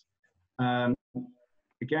matters.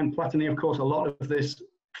 Again, Platini, of course, a lot of this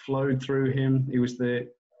flowed through him. He was the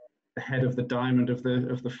head of the diamond of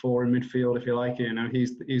the four in midfield, if you like. You know,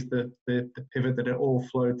 he's the pivot that it all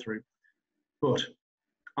flowed through. But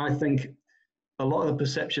I think a lot of the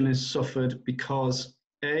perception is suffered because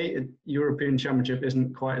A, European Championship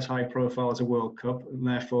isn't quite as high profile as a World Cup, and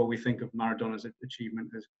therefore we think of Maradona's achievement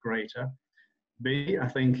as greater. B, I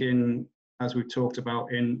think as we've talked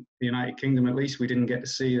about in the United Kingdom, at least, we didn't get to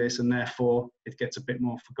see this, and therefore it gets a bit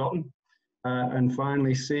more forgotten. And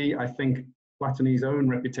finally, C, I think Platini's own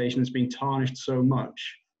reputation has been tarnished so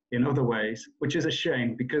much in other ways, which is a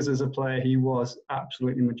shame, because as a player, he was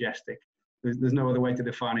absolutely majestic. There's no other way to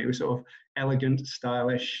define it. He was sort of elegant,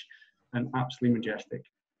 stylish, and absolutely majestic.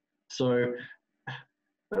 So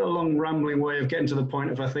a long rambling way of getting to the point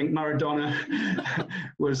of, I think Maradona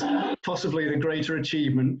was possibly the greater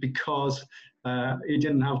achievement because he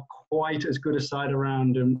didn't have quite as good a side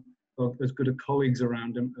around him, or as good a colleagues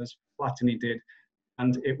around him as Platini did.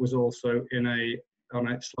 And it was also on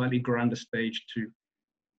a slightly grander stage too.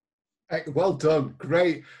 Well done.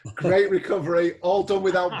 Great recovery. All done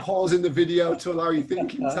without pausing the video to allow you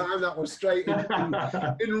thinking time. That was straight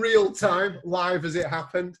in real time, live as it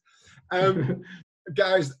happened.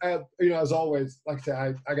 Guys, you know, as always, like I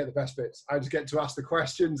say, I get the best bits. I just get to ask the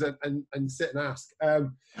questions and sit and ask.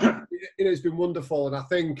 You know, it's been wonderful, and I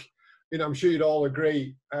think, you know, I'm sure you'd all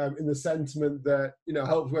agree in the sentiment that, you know,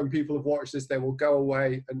 hopefully when people have watched this, they will go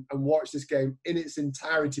away and watch this game in its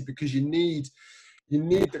entirety, because you need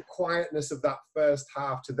the quietness of that first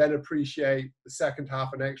half to then appreciate the second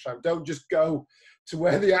half and extra time. Don't just go to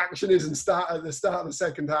where the action is and start at the start of the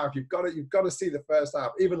second half. You've got to see the first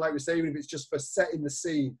half. Even like we say, even if it's just for setting the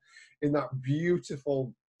scene in that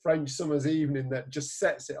beautiful French summer's evening that just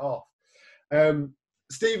sets it off.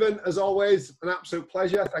 Stephen, as always, an absolute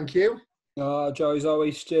pleasure. Thank you. Oh, joy as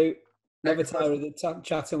always, Stu. Never tire of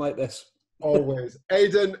chatting like this. Always.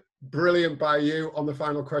 Aidan, brilliant by you on the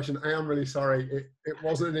final question. I am really sorry. It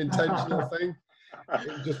wasn't an intentional thing.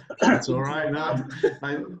 It's all right now.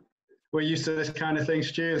 We're used to this kind of thing,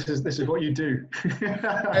 Stu. This is what you do.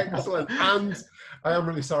 Excellent. And I am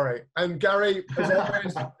really sorry. And Gary, as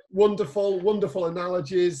always, wonderful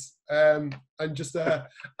analogies, and just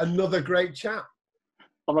another great chat.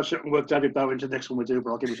 I'm not sure I can work David Bowie into the next one we do,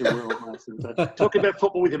 but I'll give you some real talking about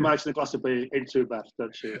football with your mates in the glass of beer ain't too bad.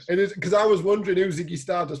 Don't cheers. It is, because I was wondering who Ziggy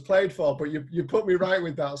Stardust played for, but you put me right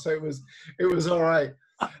with that, so it was all right.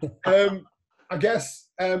 I guess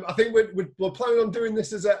I think we're planning on doing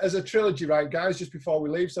this as a trilogy, right, guys? Just before we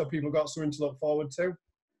leave, so people got something to look forward to.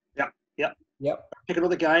 Yeah. Pick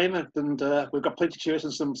another game, and we've got plenty of cheers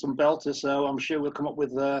and some belters, so I'm sure we'll come up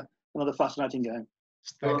with another fascinating game.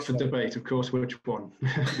 Starts the debate, of course, which one.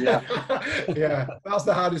 Yeah. Yeah, that's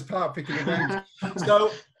the hardest part, picking a game. So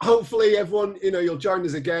hopefully everyone, you know, you'll join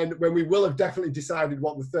us again when we will have definitely decided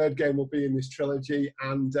what the third game will be in this trilogy.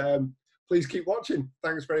 And please keep watching.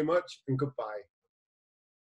 Thanks very much, and goodbye.